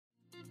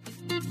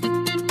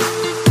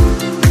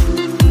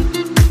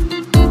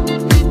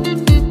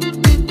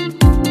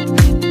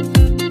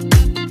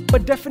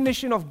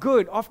definition of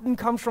good often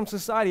comes from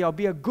society. I'll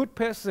be a good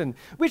person,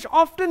 which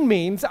often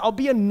means I'll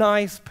be a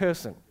nice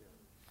person.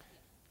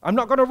 I'm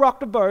not going to rock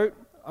the boat.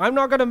 I'm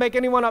not going to make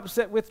anyone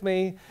upset with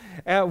me.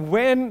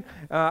 When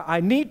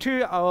I need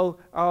to,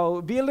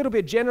 I'll be a little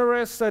bit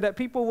generous so that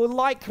people will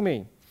like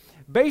me.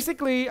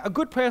 Basically, a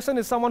good person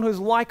is someone who's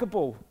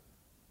likable,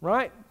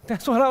 right?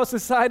 That's what our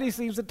society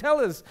seems to tell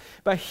us.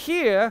 But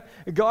here,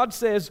 God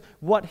says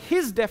what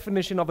his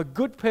definition of a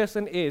good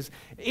person is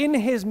in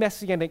his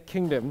messianic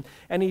kingdom.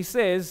 And he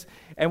says,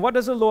 and what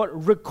does the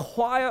Lord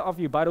require of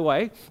you? By the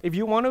way, if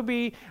you want to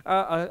be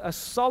a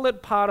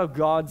solid part of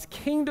God's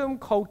kingdom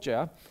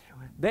culture,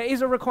 there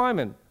is a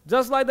requirement.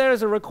 Just like there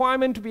is a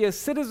requirement to be a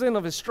citizen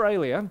of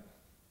Australia,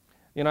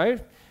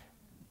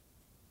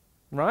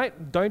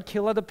 right? Don't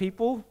kill other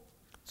people.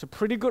 It's a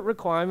pretty good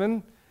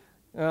requirement.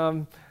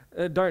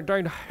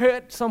 Don't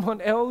hurt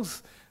someone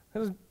else.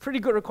 That's a pretty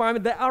good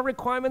requirement. There are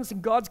requirements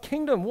in God's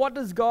kingdom. What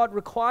does God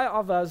require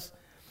of us?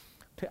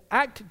 To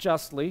act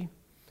justly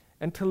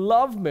and to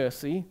love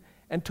mercy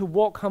and to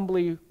walk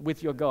humbly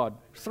with your God.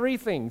 3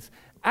 things.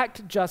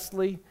 Act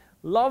justly,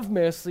 love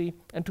mercy,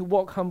 and to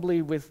walk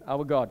humbly with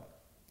our God.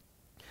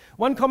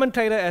 One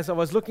commentator, as I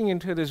was looking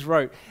into this,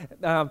 wrote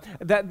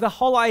that the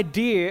whole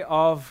idea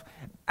of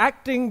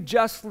acting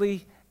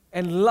justly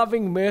and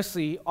loving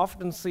mercy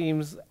often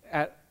seems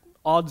at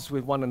odds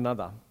with one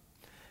another.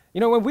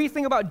 When we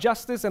think about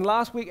justice, and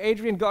last week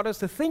Adrian got us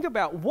to think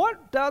about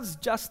what does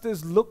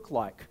justice look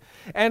like.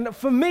 And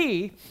for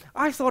me,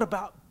 I thought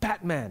about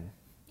Batman,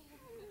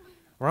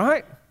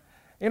 right?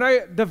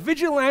 The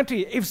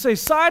vigilante, if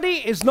society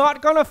is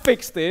not going to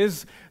fix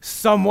this,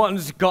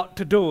 someone's got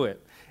to do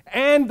it.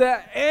 And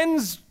the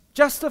ends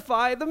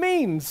justify the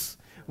means.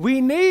 We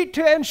need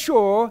to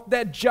ensure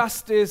that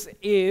justice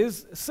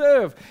is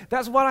served.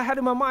 That's what I had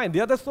in my mind.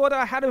 The other thought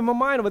I had in my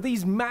mind were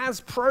these mass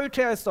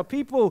protests of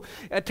people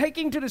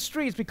taking to the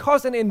streets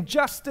because an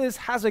injustice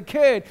has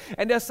occurred.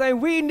 And they're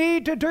saying, we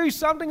need to do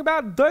something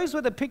about it. Those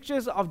were the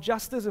pictures of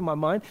justice in my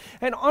mind.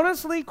 And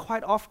honestly,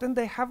 quite often,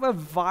 they have a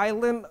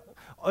violent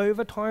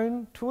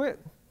overtone to it.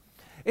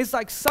 It's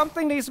like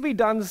something needs to be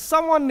done,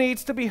 someone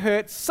needs to be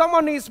hurt,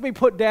 someone needs to be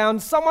put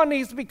down, someone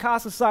needs to be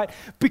cast aside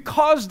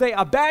because they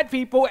are bad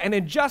people and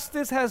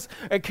injustice has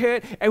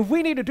occurred and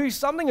we need to do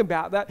something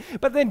about that.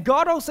 But then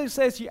God also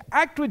says you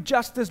act with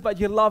justice but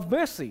you love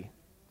mercy.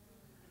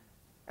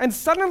 And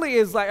suddenly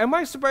it's like, am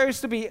I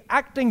supposed to be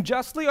acting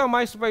justly or am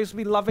I supposed to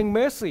be loving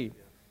mercy?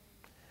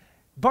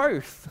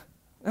 Both.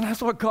 And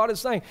that's what God is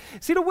saying.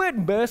 See, the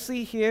word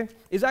mercy here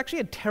is actually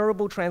a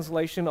terrible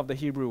translation of the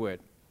Hebrew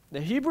word. The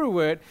Hebrew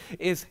word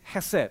is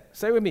hesed.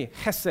 Say with me,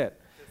 hesed.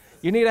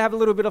 You need to have a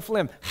little bit of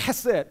phlegm.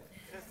 Hesed.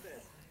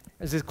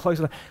 Is this close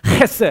enough?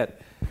 Hesed.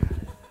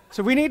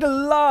 So we need to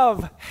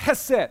love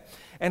hesed.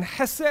 And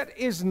hesed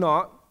is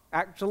not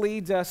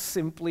actually just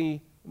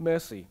simply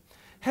mercy.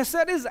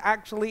 Hesed is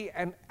actually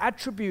an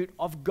attribute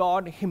of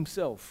God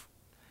himself.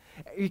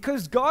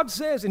 Because God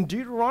says in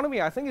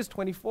Deuteronomy, I think it's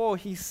 24,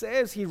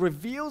 he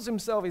reveals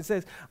himself. He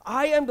says,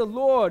 I am the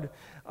Lord.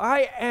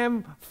 I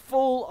am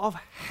full of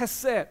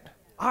hesed.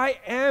 I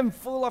am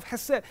full of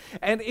hesed.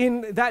 And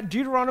in that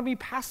Deuteronomy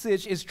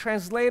passage is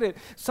translated,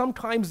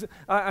 sometimes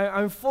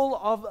I'm full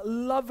of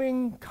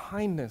loving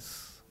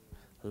kindness.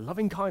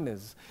 Loving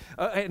kindness.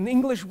 An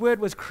English word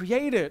was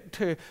created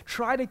to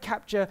try to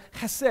capture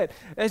hesed.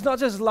 It's not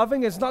just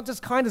loving, it's not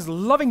just kindness,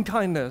 loving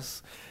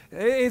kindness.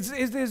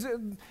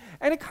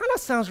 And it kind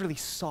of sounds really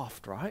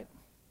soft, right?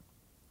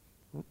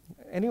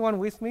 Anyone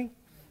with me?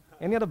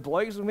 Any other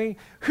blokes with me?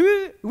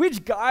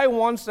 Which guy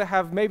wants to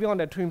have maybe on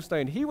their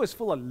tombstone, he was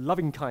full of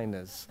loving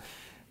kindness?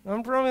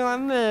 I'm probably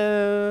like,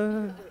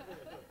 no.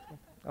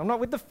 I'm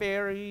not with the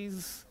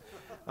fairies.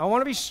 I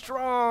want to be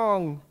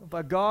strong.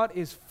 But God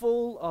is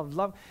full of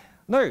love.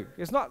 No,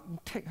 it's not.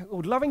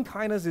 Loving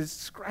kindness is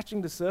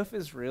scratching the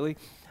surface, really.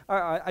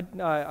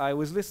 I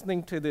was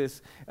listening to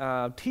this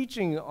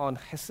teaching on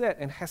Hesed,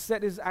 and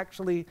Hesed is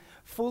actually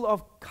full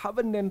of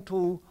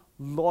covenantal,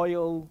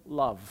 loyal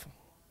love.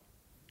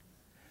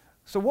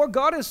 So what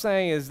God is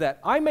saying is that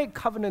I make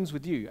covenants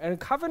with you. And a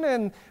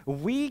covenant,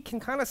 we can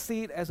kind of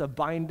see it as a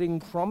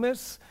binding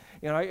promise.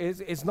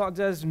 It's not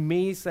just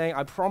me saying,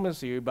 I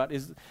promise you, but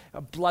it's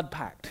a blood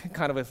pact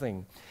kind of a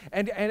thing.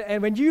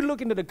 And when you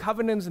look into the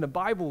covenants in the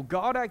Bible,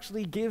 God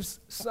actually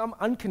gives some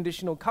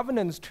unconditional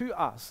covenants to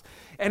us.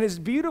 And it's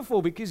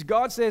beautiful because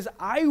God says,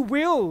 I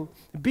will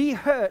be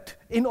hurt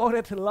in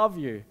order to love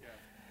you.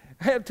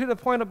 To the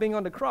point of being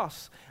on the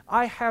cross.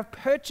 I have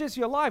purchased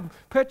your life.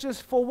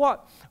 Purchased for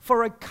what?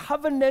 For a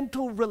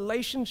covenantal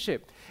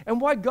relationship.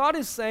 And what God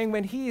is saying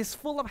when he is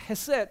full of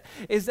hesed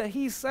is that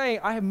he's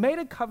saying, I have made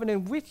a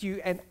covenant with you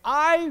and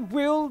I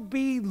will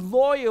be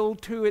loyal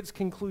to its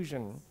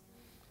conclusion.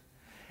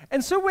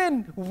 And so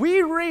when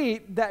we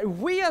read that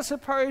we are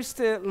supposed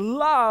to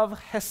love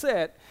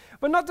hesed,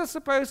 we're not just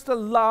supposed to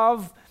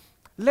love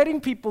letting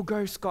people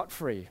go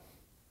scot-free.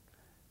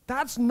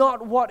 That's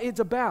not what it's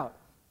about.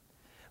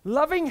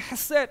 Loving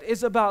hesed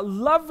is about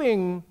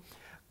loving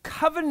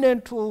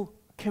covenantal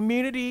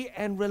community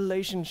and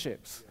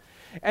relationships.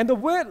 And the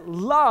word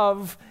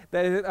love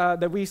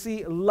that we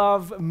see,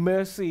 love,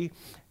 mercy,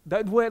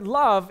 that word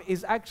love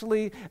is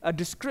actually a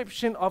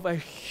description of a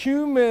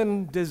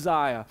human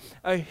desire,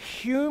 a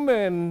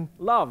human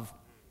love.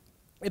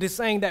 It is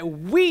saying that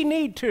we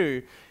need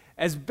to,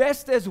 as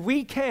best as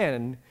we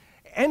can,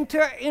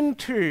 enter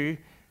into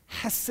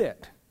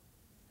Hesed.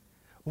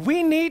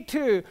 We need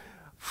to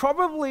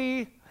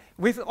probably,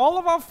 with all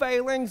of our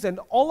failings and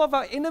all of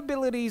our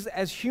inabilities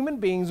as human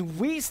beings,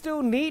 we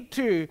still need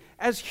to,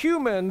 as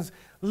humans,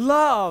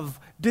 love,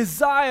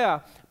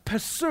 desire,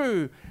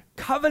 pursue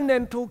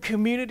covenantal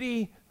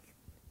community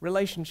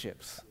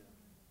relationships.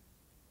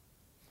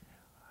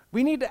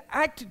 We need to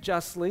act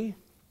justly,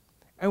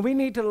 and we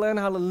need to learn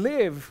how to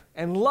live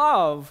and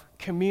love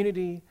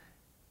community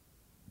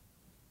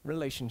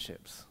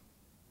relationships.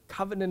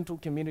 Covenantal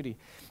community.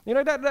 You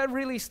know, that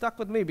really stuck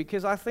with me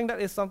because I think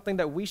that is something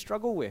that we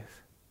struggle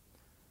with.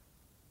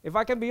 If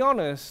I can be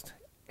honest,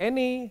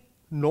 any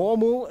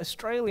normal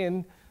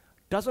Australian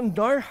doesn't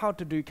know how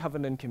to do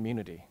covenant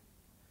community.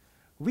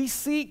 We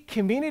seek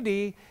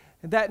community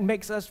that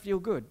makes us feel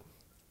good.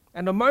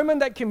 And the moment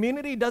that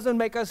community doesn't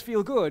make us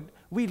feel good,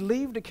 we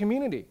leave the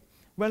community.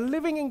 We're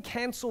living in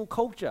cancel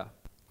culture.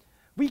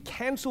 We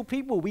cancel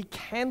people. We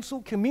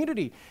cancel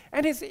community.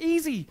 And it's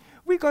easy.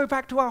 We go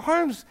back to our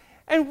homes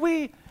and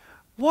we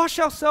wash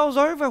ourselves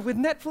over with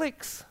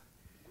Netflix.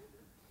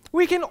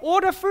 We can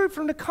order food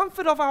from the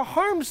comfort of our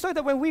homes so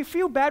that when we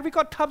feel bad, we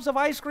got tubs of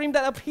ice cream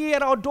that appear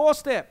at our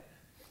doorstep.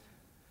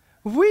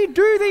 We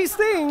do these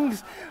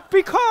things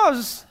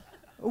because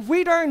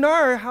we don't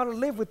know how to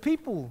live with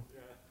people.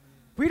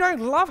 We don't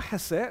love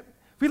Hesed.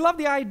 We love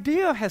the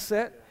idea of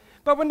Hesed.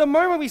 But when the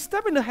moment we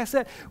step into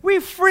Hesed, we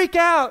freak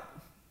out.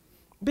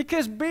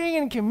 Because being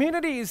in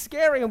community is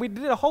scary, and we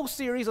did a whole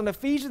series on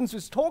Ephesians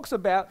which talks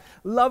about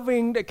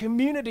loving the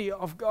community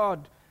of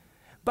God.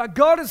 But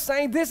God is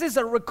saying this is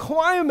a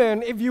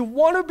requirement. If you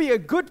want to be a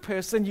good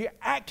person, you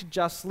act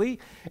justly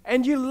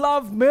and you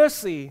love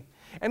mercy.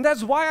 And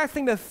that's why I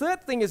think the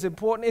third thing is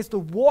important, is to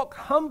walk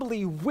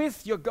humbly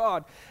with your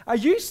God. I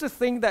used to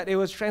think that it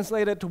was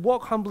translated to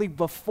walk humbly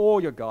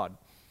before your God.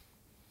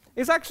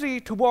 It's actually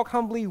to walk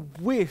humbly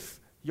with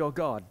your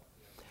God.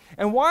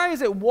 And why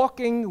is it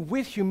walking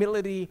with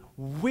humility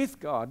with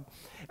God?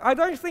 I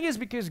don't think it's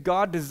because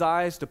God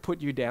desires to put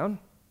you down.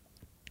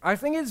 I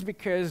think it's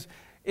because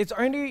it's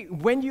only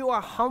when you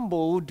are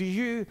humble do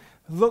you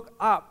look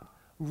up,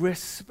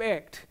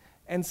 respect,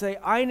 and say,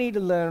 I need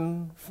to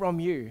learn from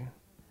you.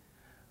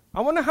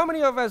 I wonder how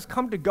many of us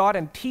come to God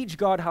and teach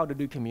God how to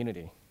do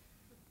community.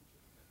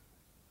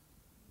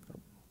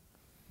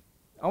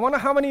 I wonder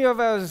how many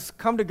of us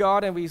come to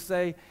God and we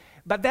say,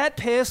 but that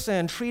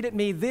person treated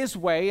me this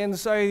way, and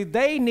so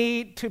they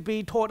need to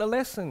be taught a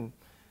lesson.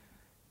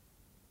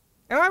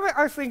 And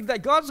I think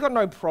that God's got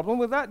no problem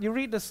with that. You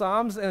read the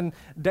Psalms, and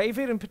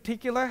David in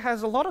particular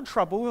has a lot of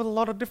trouble with a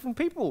lot of different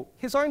people.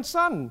 His own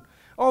son.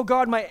 Oh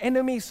God, my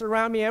enemies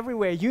surround me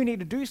everywhere. You need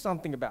to do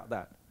something about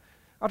that.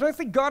 I don't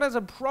think God has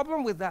a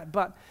problem with that,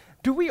 but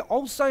do we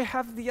also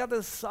have the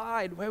other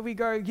side where we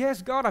go,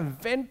 yes, God, I'm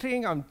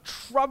venting, I'm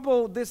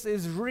troubled, this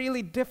is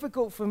really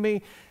difficult for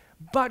me,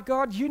 but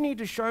God, you need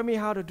to show me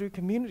how to do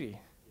community.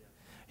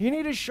 You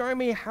need to show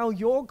me how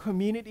your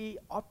community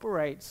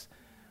operates.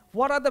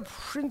 What are the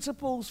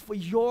principles for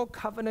your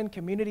covenant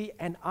community?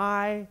 And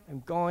I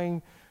am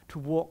going to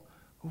walk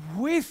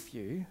with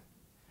you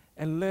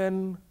and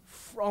learn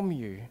from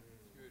you.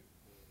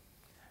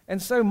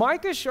 And so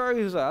Micah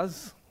shows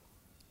us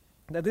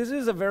that this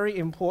is a very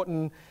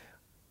important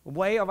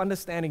way of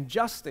understanding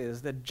justice,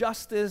 that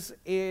justice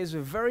is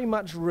very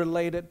much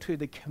related to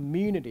the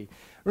community.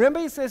 Remember,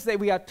 it says that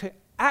we are to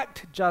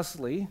act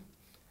justly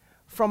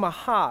from a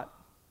heart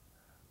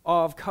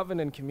of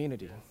covenant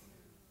community.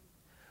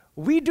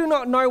 We do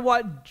not know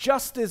what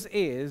justice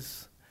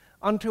is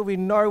until we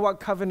know what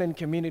covenant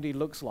community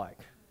looks like.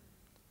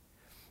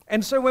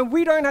 And so when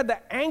we don't have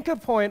the anchor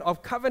point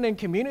of covenant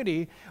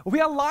community,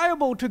 we are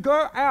liable to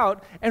go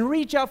out and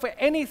reach out for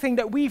anything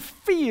that we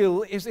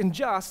feel is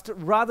unjust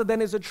rather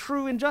than is a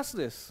true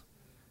injustice.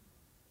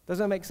 Does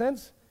that make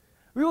sense?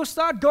 We will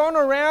start going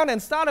around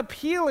and start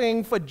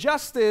appealing for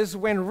justice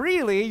when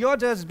really you're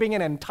just being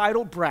an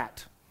entitled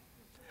brat.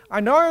 I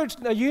know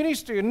a uni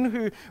student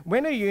who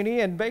went to uni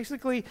and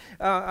basically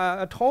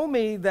told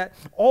me that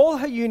all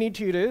her uni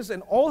tutors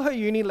and all her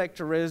uni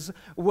lecturers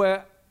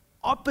were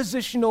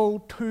oppositional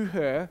to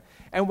her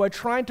and were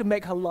trying to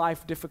make her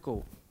life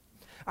difficult.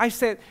 I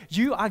said,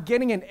 you are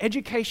getting an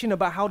education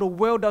about how the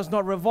world does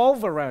not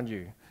revolve around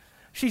you.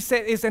 She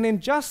said it's an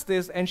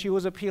injustice, and she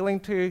was appealing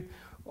to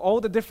all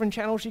the different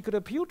channels she could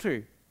appeal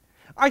to.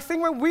 I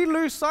think when we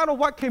lose sight of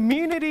what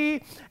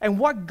community and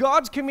what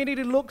God's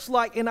community looks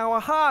like in our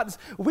hearts,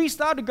 we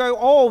start to go,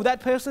 oh, that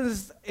person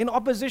is in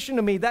opposition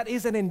to me. That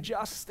is an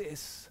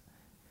injustice.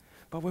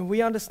 But when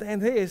we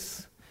understand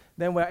this,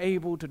 then we're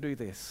able to do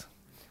this.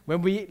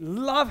 When we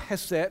love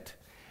Hesed,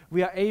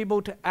 we are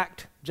able to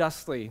act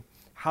justly.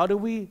 How do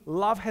we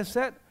love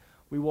Hesed?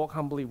 We walk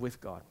humbly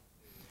with God.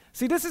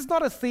 See, this is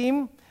not a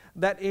theme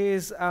that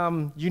is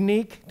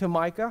unique to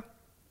Micah.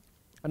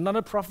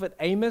 Another prophet,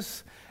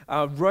 Amos,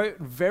 wrote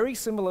very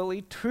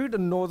similarly to the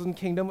northern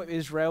kingdom of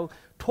Israel,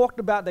 talked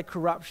about their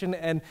corruption,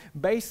 and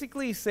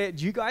basically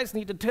said, you guys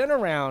need to turn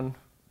around.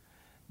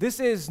 This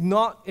is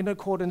not in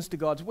accordance to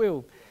God's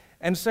will.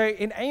 And so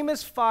in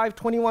Amos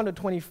 5:21 to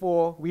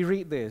 24, we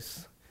read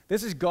this.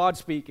 This is God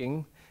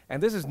speaking,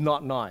 and this is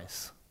not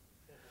nice.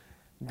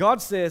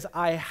 God says,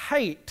 I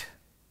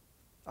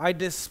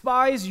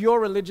despise your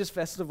religious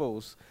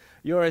festivals.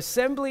 Your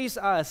assemblies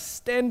are a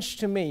stench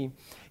to me.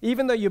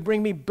 Even though you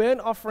bring me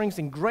burnt offerings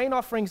and grain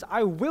offerings,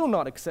 I will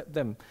not accept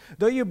them.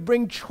 Though you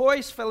bring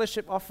choice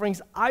fellowship offerings,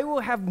 I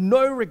will have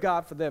no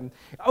regard for them.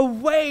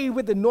 Away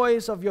with the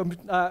noise of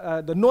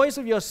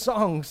your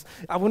songs.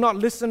 I will not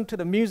listen to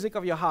the music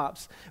of your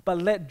harps.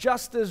 But let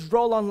justice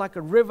roll on like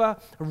a river,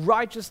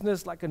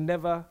 righteousness like a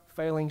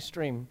never-failing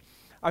stream.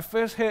 I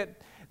first heard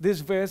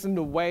this verse in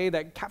the way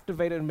that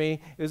captivated me.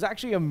 It was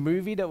actually a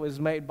movie that was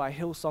made by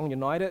Hillsong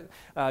United,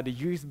 the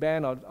youth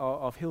band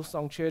of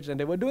Hillsong Church, and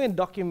they were doing a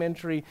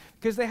documentary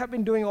because they have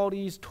been doing all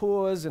these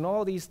tours and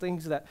all these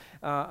things that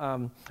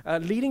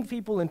leading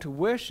people into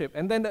worship.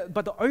 And then,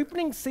 but the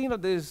opening scene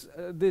of this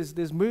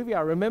movie, I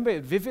remember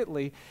it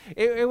vividly.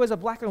 It was a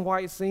black and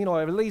white scene,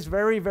 or at least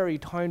very, very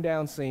toned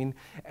down scene.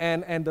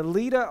 And the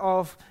leader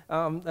of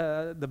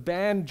the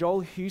band,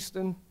 Joel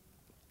Houston,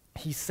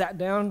 he sat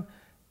down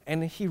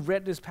and he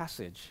read this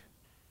passage.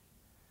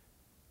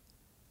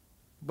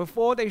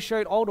 Before they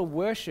showed all the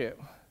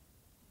worship,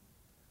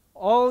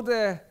 all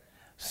the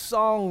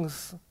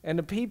songs and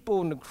the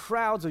people and the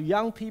crowds of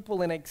young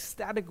people in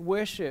ecstatic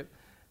worship,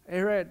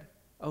 they read,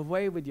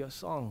 away with your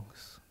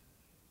songs,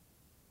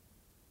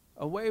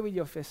 away with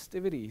your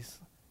festivities.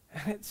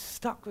 And it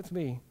stuck with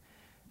me.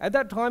 At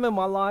that time in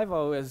my life,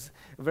 I was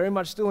very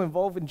much still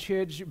involved in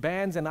church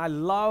bands, and I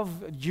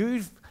love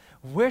youth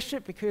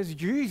worship because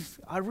youth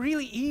are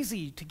really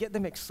easy to get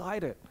them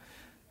excited.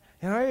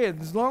 You know,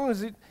 as long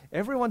as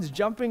everyone's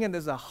jumping and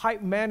there's a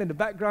hype man in the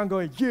background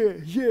going, yeah,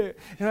 yeah. You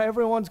know,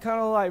 everyone's kind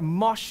of like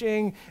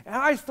moshing. And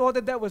I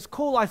thought that was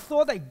cool. I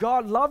thought that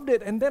God loved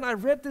it. And then I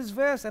read this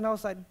verse and I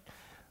was like,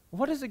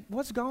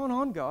 what's going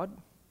on, God?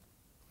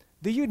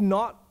 Do you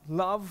not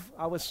love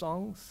our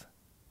songs?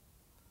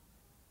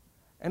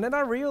 And then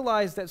I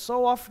realized that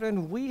so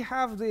often we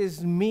have this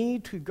me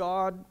to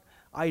God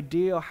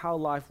idea of how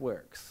life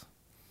works.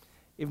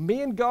 If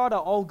me and God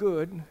are all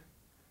good,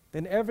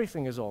 then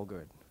everything is all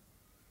good.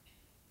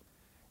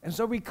 And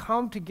so we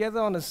come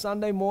together on a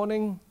Sunday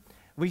morning,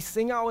 we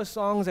sing our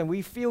songs, and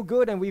we feel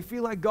good, and we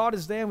feel like God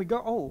is there, and we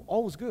go, oh,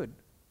 all's good.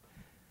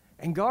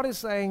 And God is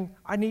saying,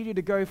 I need you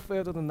to go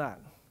further than that.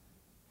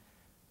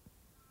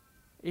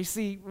 You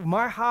see,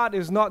 my heart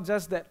is not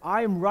just that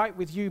I am right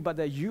with you, but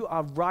that you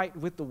are right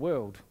with the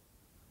world.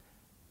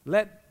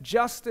 Let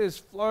justice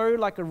flow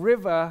like a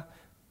river,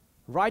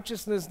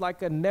 righteousness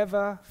like a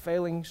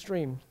never-failing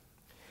stream.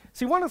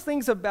 See, one of the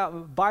things about the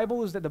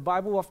Bible is that the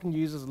Bible often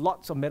uses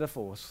lots of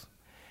metaphors.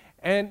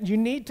 And you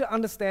need to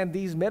understand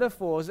these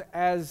metaphors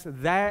as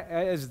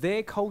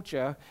their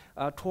culture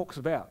talks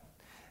about.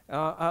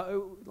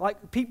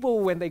 Like people,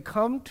 when they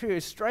come to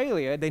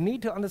Australia, they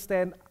need to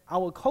understand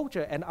our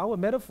culture and our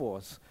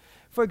metaphors.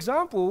 For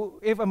example,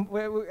 if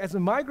as a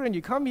migrant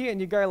you come here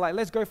and you go like,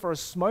 let's go for a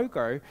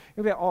smoko,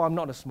 you'll be like, oh, I'm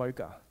not a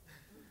smoker.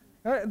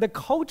 The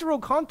cultural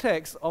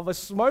context of a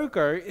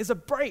smoker is a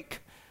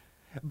break.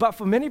 But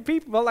for many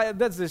people, like,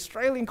 that's the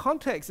Australian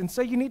context, and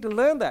so you need to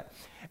learn that.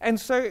 And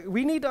so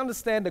we need to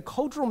understand the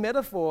cultural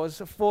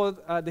metaphors for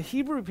the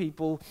Hebrew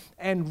people,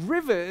 and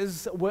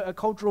rivers were a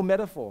cultural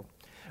metaphor.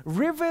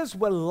 Rivers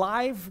were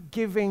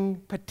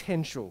life-giving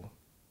potential.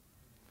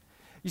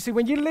 You see,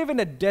 when you live in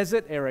a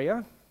desert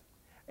area,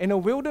 in a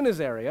wilderness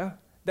area,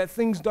 that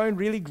things don't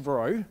really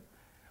grow,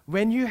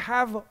 when you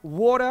have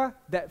water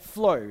that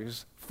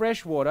flows,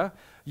 fresh water,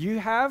 you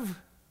have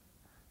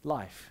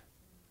life.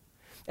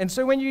 And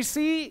so when you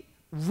see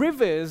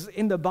rivers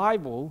in the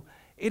Bible,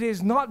 it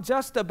is not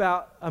just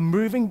about a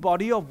moving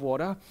body of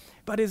water,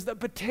 but is the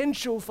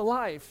potential for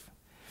life.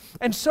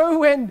 And so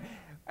when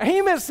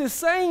Amos is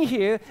saying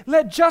here,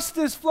 let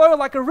justice flow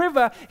like a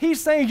river,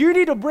 he's saying you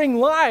need to bring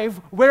life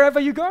wherever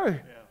you go. Yeah.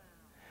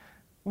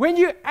 When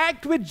you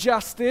act with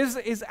justice,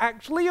 it's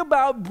actually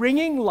about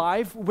bringing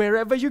life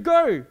wherever you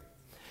go.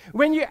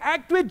 When you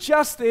act with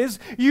justice,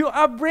 you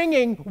are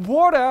bringing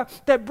water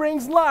that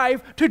brings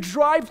life to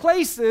dry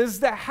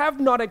places that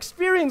have not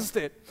experienced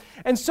it.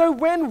 And so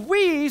when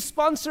we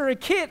sponsor a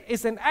kid,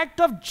 it's an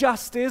act of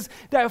justice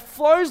that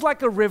flows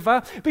like a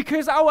river,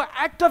 because our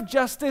act of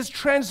justice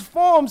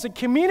transforms a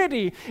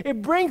community.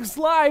 It brings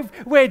life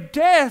where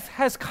death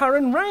has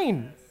current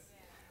reign.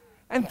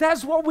 And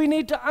that's what we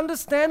need to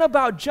understand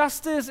about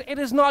justice. It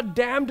is not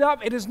dammed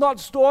up. It is not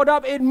stored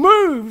up. It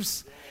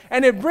moves.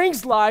 And it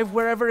brings life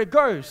wherever it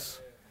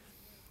goes.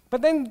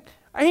 But then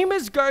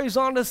Amos goes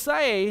on to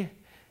say,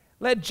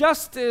 let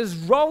justice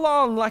roll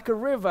on like a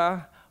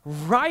river,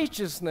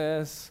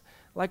 righteousness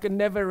like a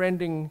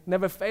never-ending,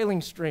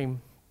 never-failing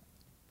stream.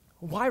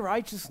 Why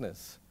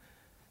righteousness?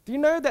 Do you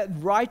know that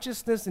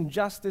righteousness and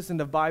justice in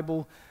the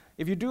Bible,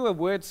 if you do a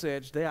word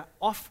search, they are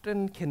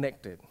often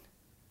connected?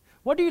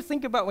 What do you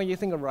think about when you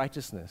think of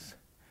righteousness?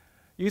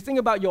 You think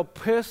about your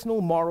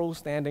personal moral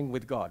standing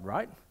with God,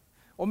 right?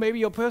 Or maybe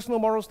your personal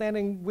moral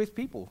standing with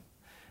people.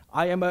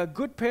 I am a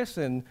good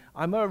person.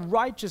 I'm a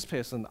righteous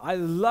person. I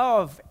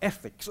love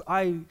ethics.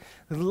 I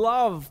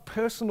love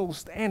personal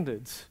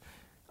standards.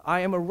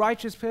 I am a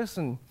righteous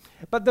person.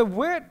 But the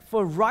word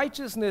for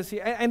righteousness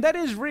here, and that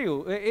is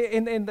real.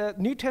 In the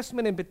New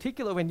Testament in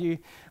particular, when you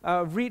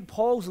read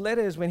Paul's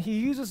letters, when he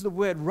uses the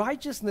word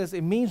righteousness,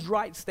 it means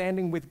right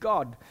standing with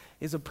God.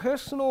 It's a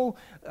personal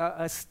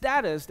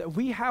status that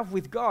we have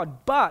with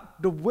God.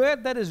 But the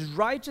word that is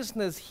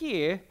righteousness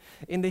here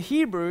in the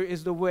Hebrew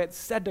is the word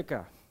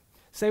tzedakah.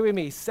 Say with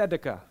me,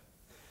 tzedakah.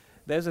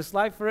 There's a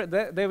slide for it.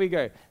 There we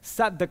go.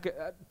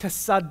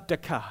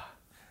 Tzedakah.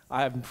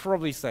 I am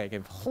probably saying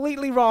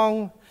completely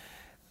wrong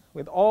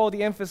with all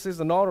the emphasis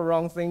and all the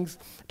wrong things.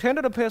 Turn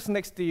to the person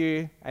next to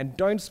you and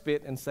don't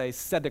spit and say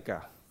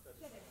tzedakah.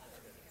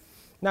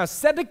 Now,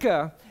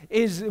 tzedakah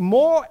is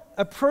more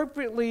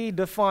appropriately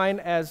defined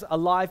as a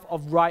life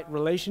of right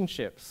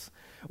relationships.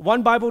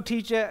 One Bible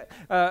teacher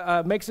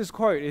makes this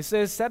quote. It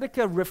says,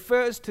 tzedakah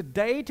refers to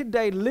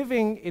day-to-day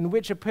living in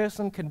which a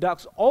person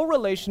conducts all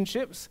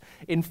relationships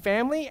in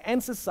family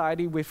and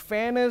society with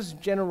fairness,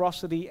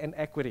 generosity, and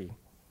equity.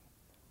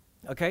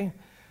 Okay?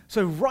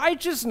 So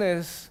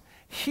righteousness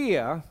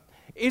here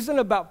isn't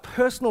about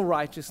personal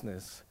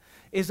righteousness.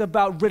 It's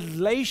about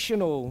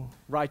relational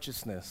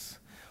righteousness.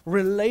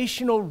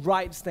 Relational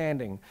right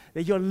standing,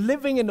 that you're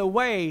living in a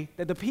way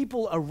that the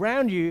people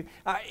around you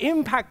are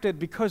impacted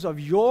because of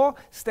your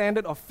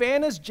standard of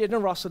fairness,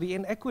 generosity,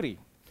 and equity.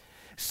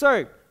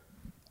 So,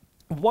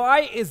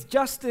 why is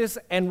justice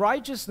and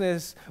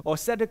righteousness, or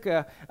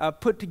tzedakah,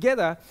 put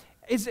together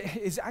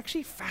is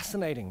actually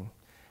fascinating.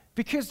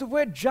 Because the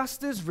word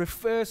justice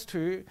refers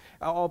to,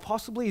 or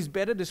possibly is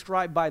better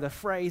described by the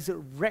phrase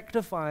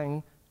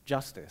rectifying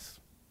justice.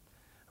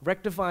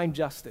 Rectifying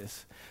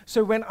justice.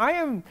 So when I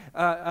am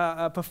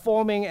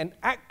performing an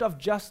act of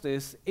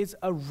justice, it's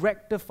a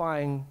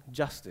rectifying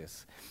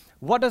justice.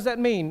 What does that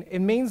mean? It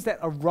means that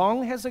a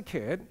wrong has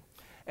occurred,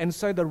 and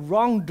so the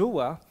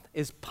wrongdoer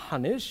is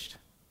punished,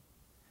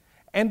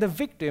 and the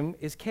victim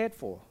is cared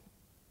for.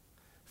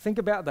 Think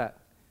about that.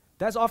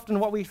 That's often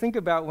what we think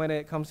about when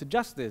it comes to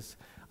justice.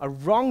 A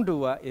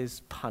wrongdoer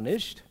is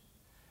punished,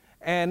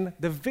 and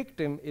the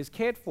victim is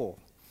cared for.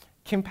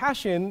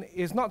 Compassion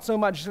is not so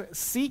much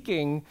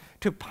seeking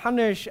to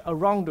punish a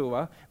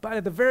wrongdoer, but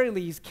at the very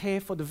least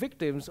care for the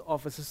victims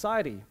of a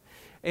society.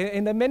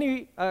 In the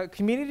many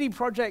community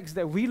projects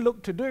that we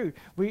look to do,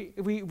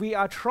 we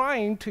are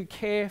trying to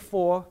care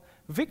for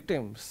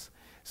victims.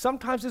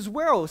 Sometimes as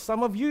well,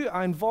 some of you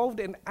are involved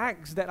in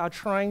acts that are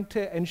trying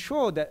to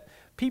ensure that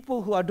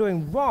people who are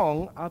doing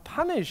wrong are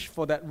punished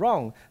for that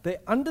wrong. They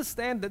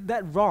understand that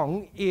that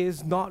wrong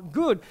is not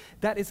good.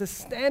 That is a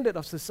standard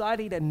of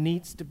society that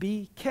needs to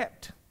be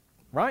kept,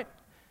 right?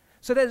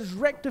 So that is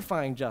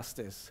rectifying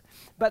justice.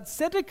 But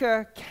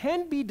tzedakah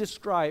can be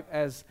described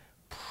as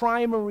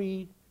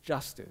primary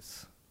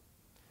justice.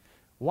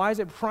 Why is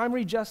it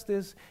primary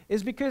justice?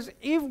 Is because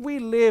if we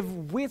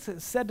live with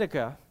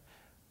tzedakah,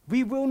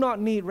 we will not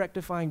need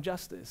rectifying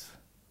justice.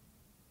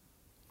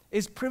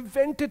 It's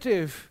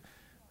preventative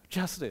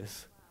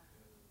justice.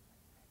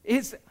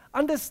 It's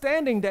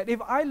understanding that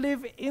if I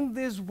live in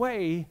this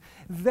way,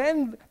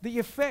 then the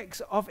effects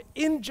of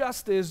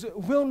injustice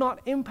will not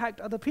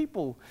impact other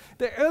people.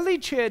 The early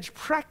church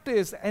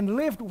practiced and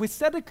lived with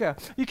tzedakah.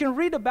 You can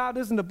read about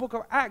this in the book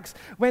of Acts.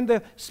 When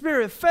the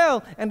Spirit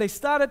fell and they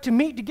started to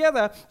meet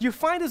together, you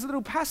find this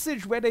little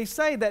passage where they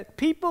say that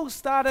people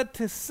started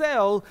to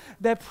sell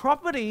their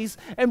properties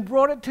and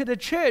brought it to the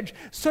church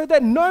so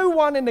that no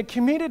one in the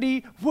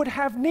community would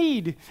have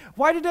need.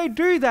 Why did they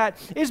do that?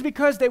 It's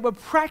because they were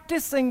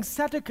practicing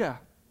tzedakah.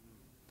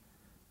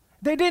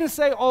 They didn't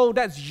say, oh,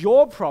 that's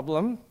your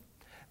problem.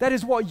 That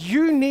is what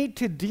you need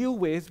to deal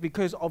with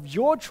because of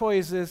your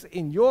choices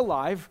in your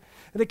life.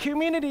 The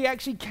community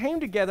actually came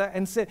together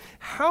and said,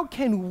 how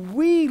can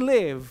we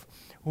live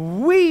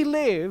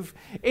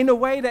in a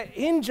way that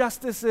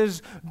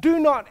injustices do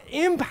not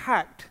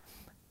impact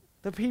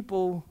the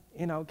people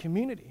in our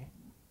community?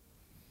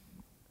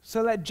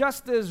 So let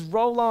justice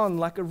roll on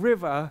like a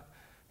river,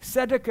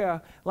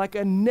 tzedakah like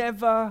a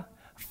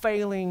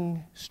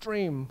never-failing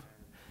stream.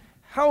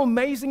 How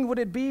amazing would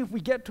it be if we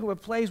get to a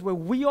place where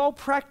we all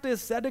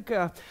practice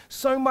tzedakah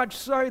so much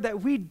so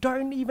that we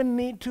don't even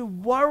need to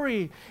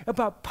worry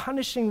about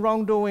punishing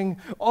wrongdoing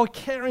or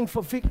caring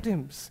for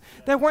victims.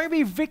 There won't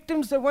be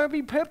victims, there won't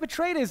be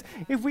perpetrators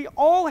if we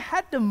all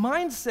had the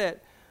mindset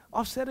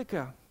of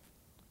tzedakah.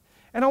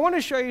 And I want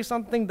to show you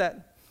something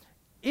that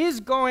is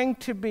going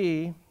to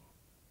be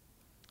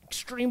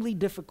extremely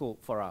difficult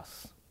for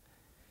us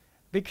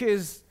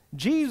because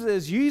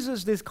Jesus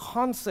uses this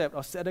concept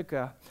of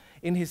tzedakah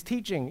in his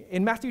teaching.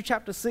 In Matthew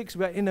chapter 6,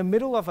 we're in the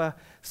middle of a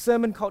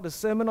sermon called the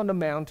Sermon on the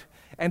Mount.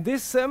 And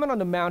this Sermon on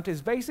the Mount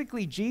is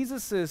basically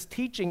Jesus'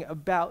 teaching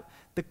about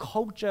the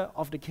culture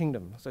of the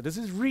kingdom. So this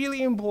is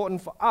really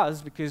important for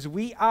us because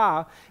we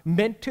are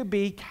meant to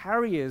be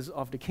carriers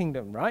of the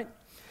kingdom, right?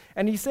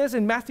 And he says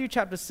in Matthew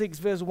chapter 6,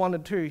 verse 1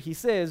 and 2, he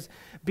says,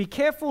 "Be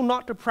careful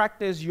not to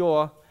practice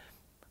your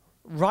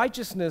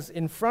righteousness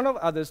in front of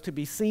others to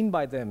be seen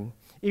by them.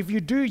 If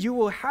you do, you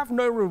will have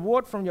no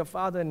reward from your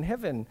Father in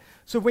heaven.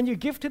 So when you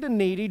give to the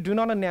needy, do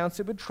not announce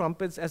it with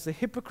trumpets as the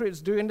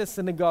hypocrites do in the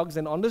synagogues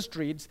and on the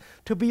streets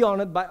to be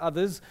honored by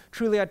others.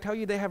 Truly, I tell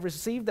you, they have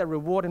received their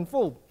reward in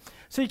full."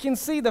 So you can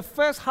see the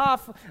first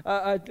half,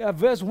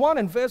 verse 1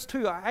 and verse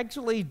 2 are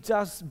actually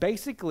just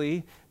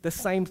basically the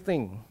same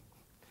thing.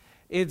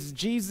 It's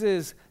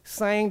Jesus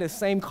saying the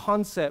same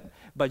concept,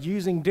 but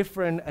using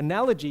different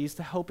analogies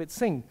to help it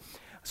sing.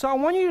 So I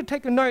want you to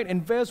take a note.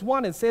 In verse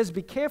 1, it says,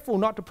 "Be careful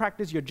not to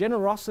practice your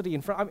generosity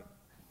in front."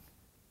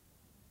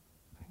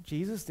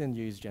 Jesus didn't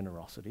use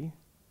generosity.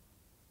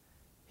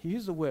 He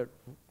used the word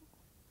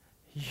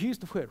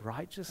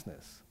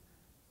righteousness.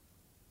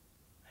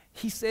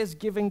 He says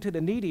giving to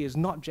the needy is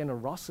not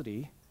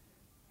generosity,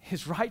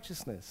 it's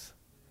righteousness.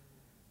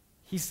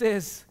 He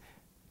says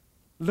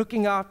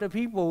looking after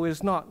people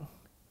is not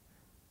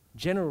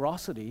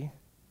generosity,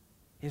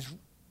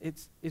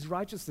 it's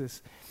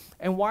righteousness.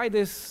 And why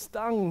this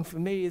stung for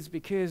me is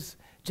because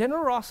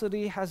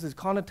generosity has this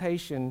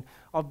connotation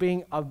of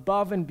being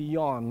above and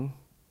beyond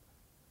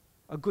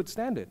a good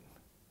standard.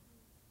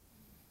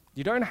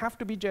 You don't have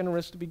to be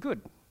generous to be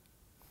good.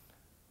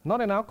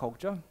 Not in our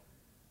culture.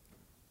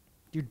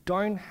 You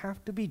don't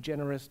have to be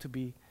generous to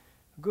be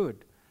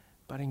good.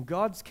 But in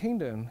God's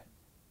kingdom,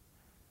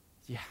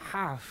 you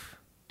have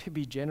to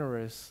be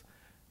generous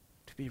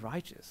to be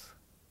righteous.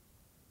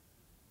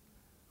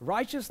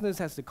 Righteousness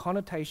has the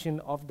connotation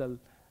of the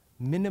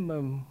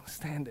minimum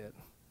standard.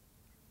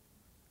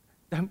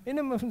 The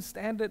minimum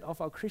standard of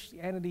our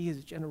Christianity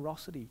is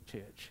generosity,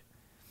 church.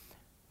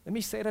 Let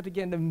me say that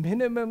again. The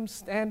minimum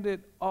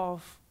standard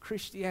of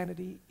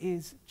Christianity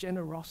is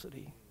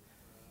generosity.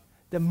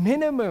 The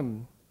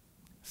minimum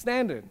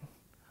standard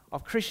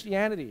of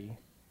Christianity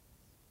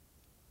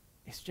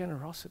is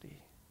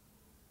generosity.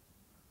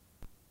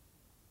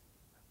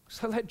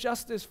 So let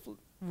justice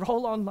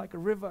roll on like a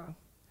river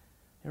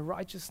and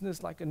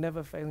righteousness like a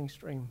never-failing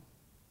stream.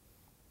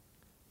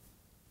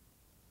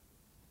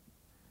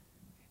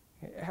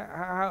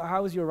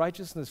 How is your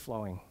righteousness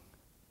flowing?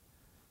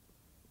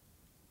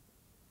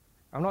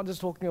 I'm not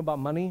just talking about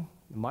money.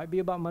 It might be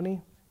about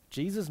money.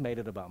 Jesus made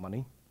it about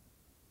money.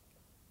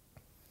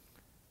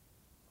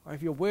 Or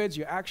if your words,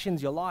 your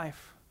actions, your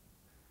life,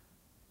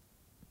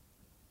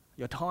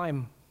 your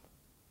time,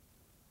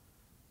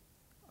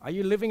 are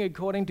you living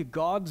according to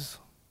God's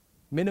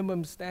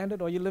minimum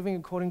standard, or are you living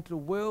according to the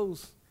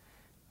world's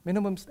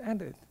minimum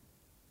standard?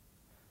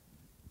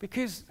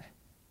 Because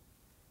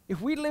if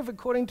we live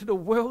according to the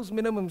world's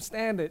minimum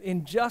standard,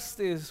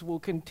 injustice will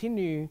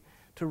continue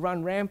to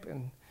run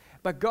rampant.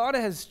 But God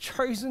has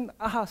chosen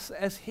us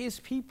as His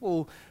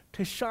people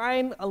to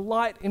shine a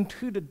light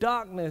into the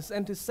darkness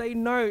and to say,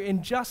 no,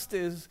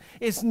 injustice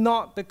is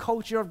not the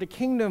culture of the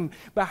kingdom.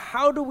 But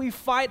how do we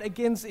fight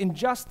against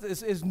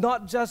injustice is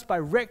not just by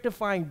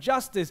rectifying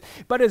justice,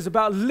 but it's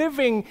about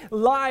living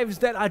lives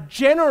that are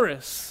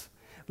generous,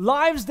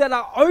 lives that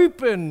are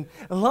open,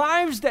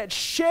 lives that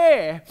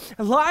share,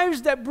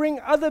 lives that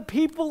bring other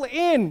people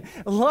in,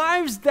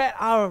 lives that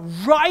are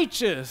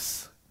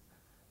righteous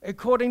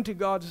according to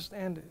God's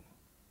standard.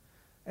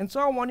 And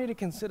so I want you to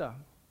consider,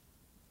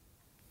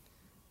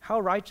 how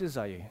righteous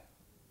are you?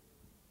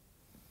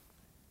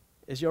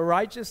 Is your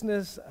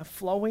righteousness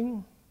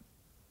flowing?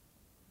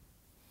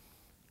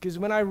 Because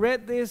when I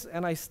read this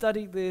and I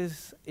studied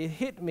this, it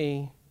hit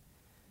me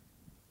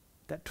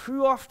that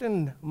too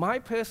often my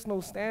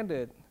personal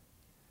standard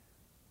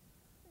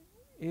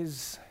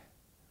is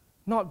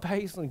not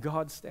based on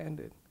God's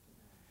standard,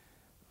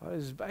 but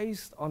is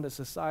based on the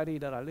society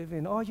that I live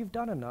in. Oh, you've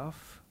done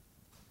enough.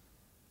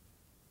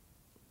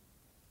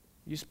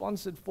 You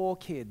sponsored 4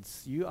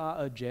 kids. You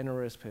are a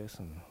generous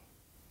person.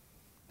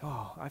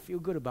 Oh, I feel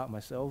good about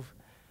myself.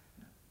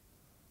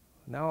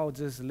 Now I'll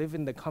just live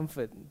in the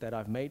comfort that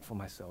I've made for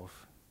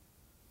myself.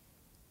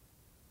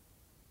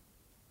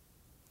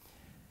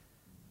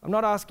 I'm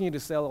not asking you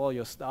to sell all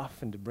your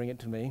stuff and to bring it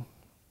to me.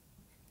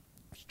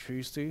 If you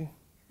choose to,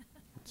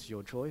 it's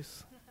your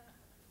choice.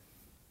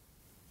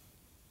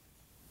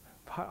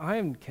 But I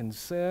am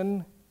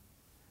concerned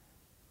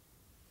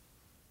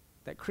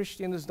that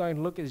Christians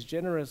don't look as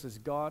generous as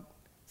God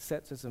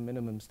sets as a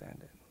minimum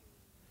standard.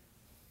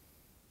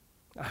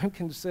 I'm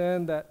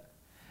concerned that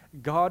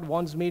God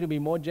wants me to be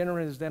more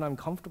generous than I'm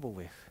comfortable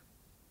with.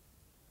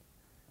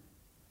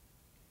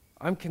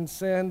 I'm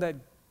concerned that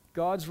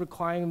God's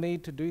requiring me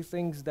to do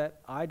things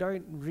that I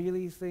don't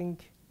really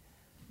think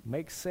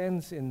make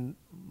sense in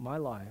my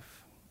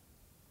life.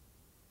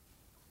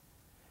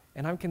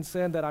 And I'm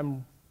concerned that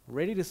I'm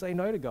ready to say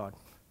no to God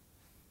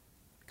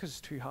because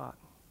it's too hard.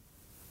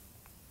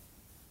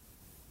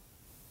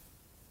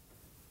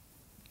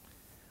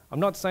 I'm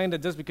not saying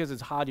that just because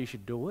it's hard you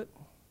should do it.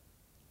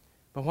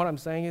 But what I'm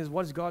saying is,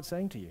 what is God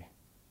saying to you?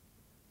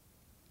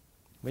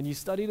 When you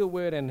study the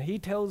Word and He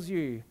tells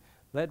you,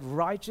 let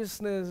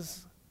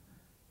righteousness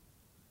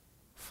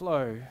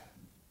flow,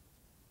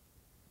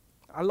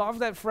 I love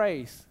that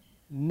phrase,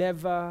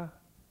 never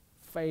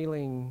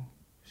failing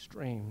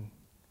stream.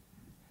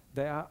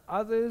 There are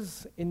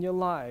others in your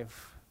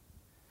life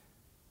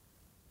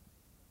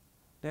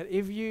that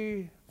if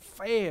you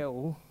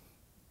fail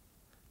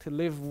to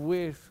live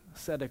with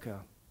tzedakah,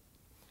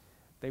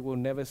 they will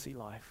never see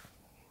life.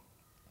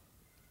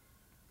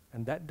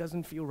 And that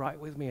doesn't feel right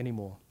with me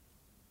anymore.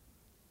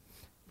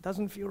 It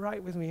doesn't feel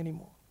right with me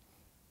anymore.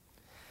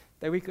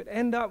 That we could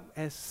end up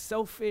as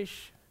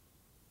selfish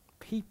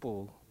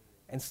people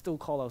and still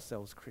call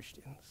ourselves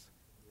Christians.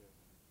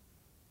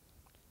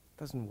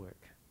 Doesn't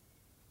work.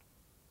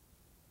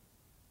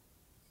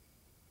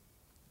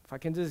 If I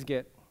can just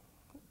get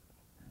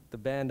the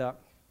band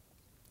up.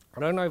 I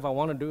don't know if I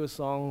want to do a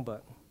song,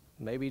 but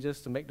maybe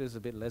just to make this a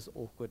bit less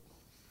awkward.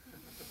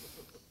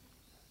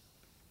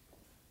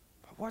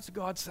 But what's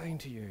God saying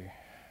to you?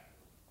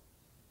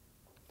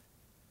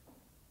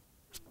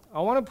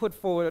 I want to put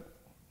forward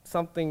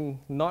something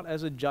not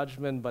as a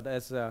judgment, but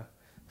as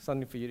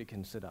something for you to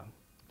consider.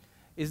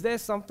 Is there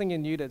something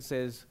in you that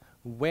says,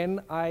 when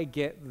I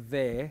get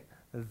there,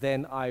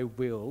 then I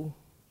will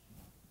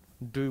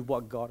do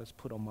what God has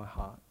put on my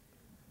heart?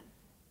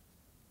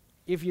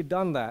 If you've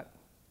done that,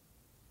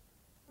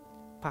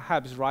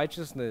 perhaps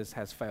righteousness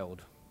has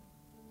failed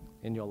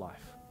in your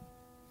life.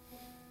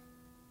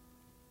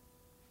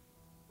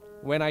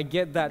 When I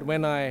get that,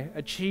 when I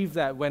achieve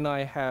that, when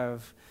I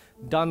have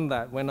done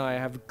that, when I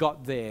have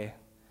got there,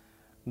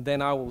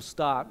 then I will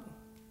start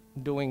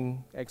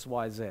doing X,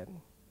 Y, Z.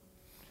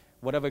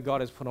 Whatever God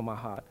has put on my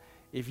heart.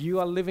 If you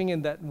are living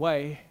in that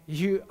way,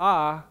 you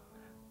are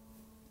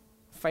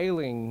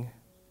failing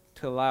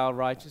to allow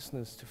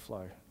righteousness to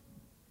flow.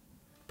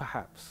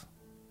 Perhaps.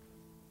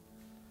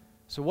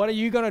 So what are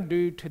you going to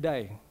do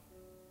today?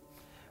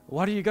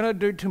 What are you going to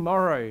do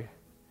tomorrow?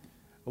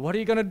 What are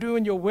you going to do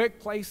in your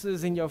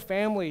workplaces, in your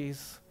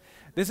families?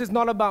 This is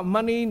not about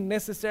money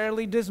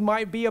necessarily. This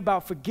might be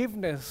about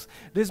forgiveness.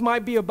 This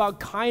might be about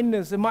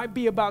kindness. It might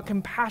be about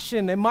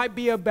compassion. It might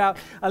be about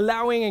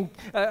allowing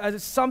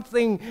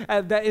something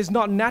that is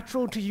not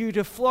natural to you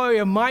to flow.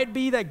 It might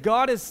be that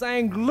God is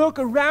saying, look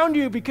around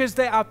you because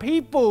there are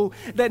people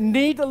that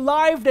need the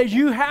life that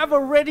you have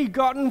already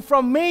gotten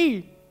from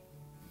me.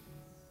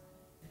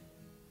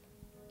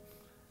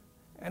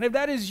 And if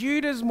that is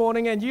you this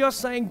morning and you're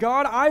saying,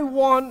 God, I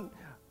want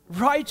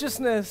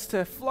righteousness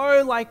to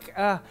flow like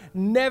a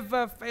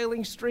never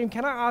failing stream,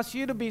 can I ask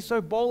you to be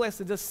so bold as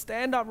to just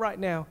stand up right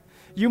now?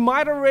 You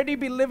might already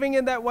be living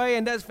in that way,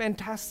 and that's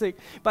fantastic.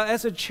 But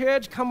as a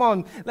church, come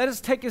on, let us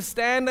take a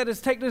stand. Let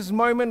us take this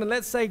moment and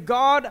let's say,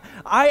 God,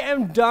 I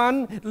am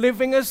done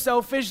living a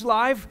selfish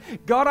life.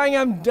 God, I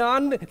am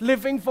done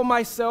living for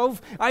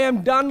myself. I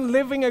am done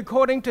living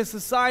according to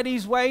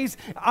society's ways.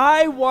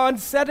 I want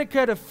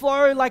tzedakah to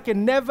flow like a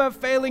never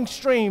failing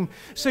stream.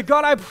 So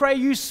God, I pray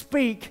you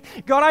speak.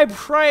 God, I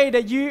pray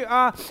that you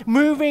are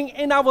moving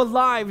in our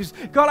lives.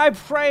 God, I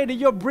pray that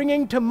you're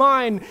bringing to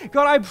mind.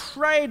 God, I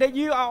pray that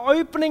you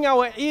are opening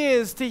our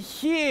ears to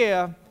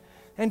hear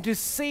and to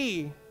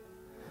see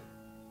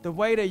the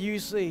way that you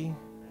see.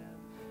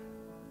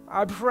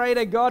 I pray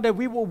that God, that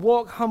we will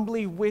walk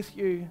humbly with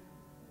you,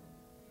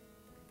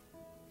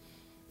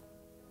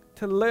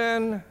 to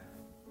learn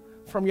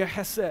from your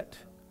hesed,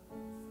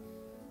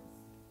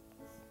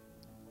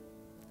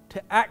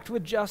 to act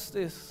with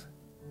justice,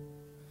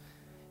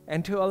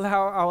 and to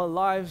allow our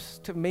lives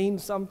to mean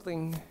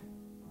something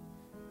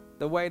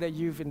the way that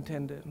you've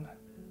intended.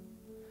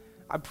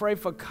 I pray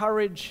for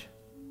courage.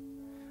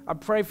 I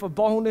pray for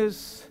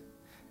boldness.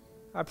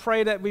 I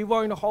pray that we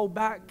won't hold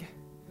back.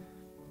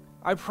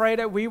 I pray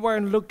that we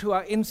won't look to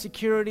our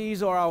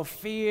insecurities or our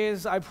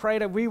fears. I pray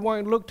that we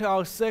won't look to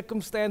our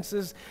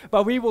circumstances,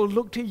 but we will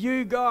look to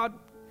you, God,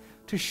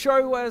 to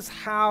show us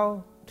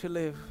how to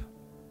live.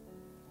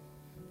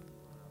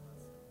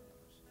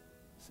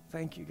 So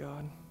thank you,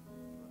 God.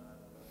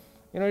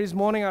 You know, this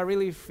morning I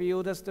really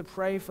feel just to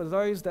pray for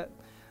those that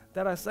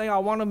are saying, I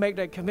want to make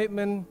that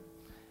commitment.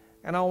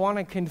 And I want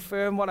to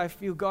confirm what I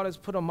feel God has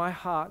put on my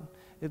heart.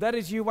 If that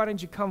is you, why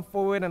don't you come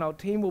forward and our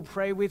team will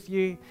pray with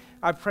you.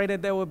 I pray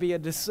that there will be a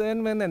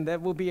discernment and there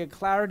will be a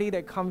clarity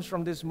that comes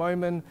from this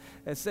moment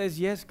that says,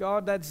 yes,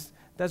 God, that's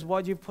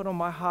what you've put on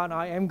my heart.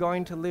 I am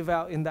going to live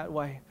out in that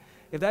way.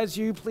 If that's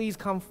you, please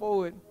come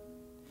forward.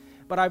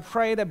 But I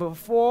pray that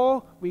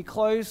before we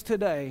close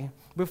today,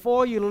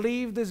 before you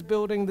leave this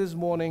building this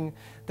morning,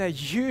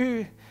 that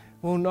you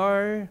will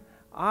know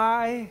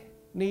I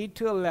need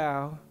to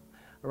allow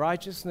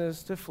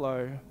righteousness to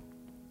flow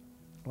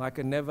like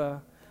a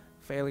never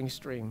failing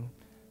stream.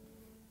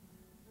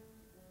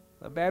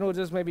 The band will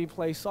just maybe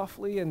play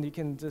softly and you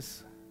can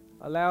just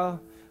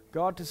allow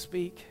God to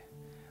speak.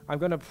 I'm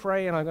going to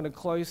pray and I'm going to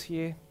close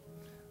here.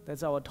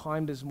 That's our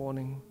time this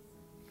morning.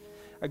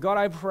 God,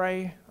 I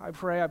pray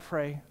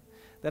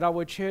that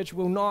our church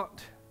will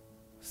not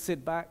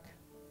sit back.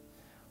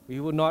 We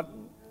will not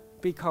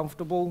be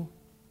comfortable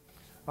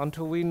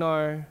until we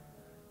know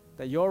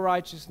that your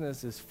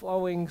righteousness is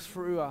flowing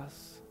through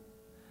us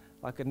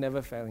like a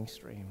never-failing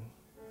stream.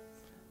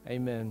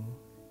 Amen.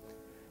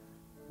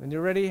 When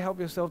you're ready, help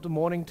yourself to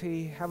morning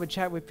tea, have a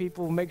chat with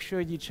people, make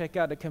sure you check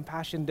out the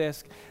compassion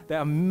desk. There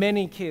are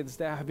many kids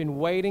that have been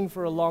waiting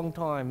for a long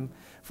time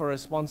for a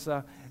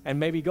sponsor, and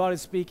maybe God is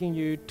speaking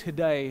you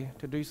today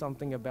to do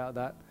something about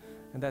that,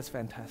 and that's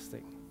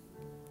fantastic.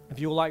 If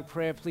you would like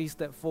prayer, please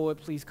step forward,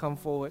 please come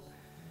forward.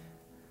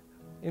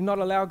 If not,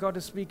 allow God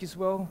to speak as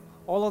well.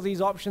 All of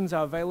these options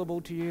are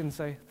available to you, and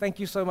so thank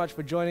you so much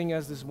for joining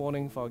us this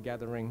morning for our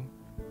gathering.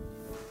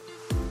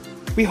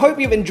 We hope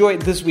you've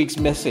enjoyed this week's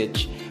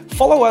message.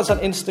 Follow us on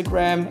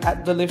Instagram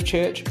at The Live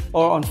Church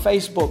or on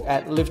Facebook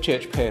at Live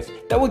Church Perth.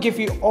 That will give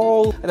you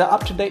all the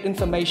up-to-date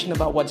information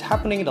about what's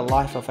happening in the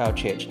life of our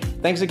church.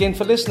 Thanks again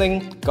for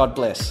listening. God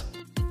bless.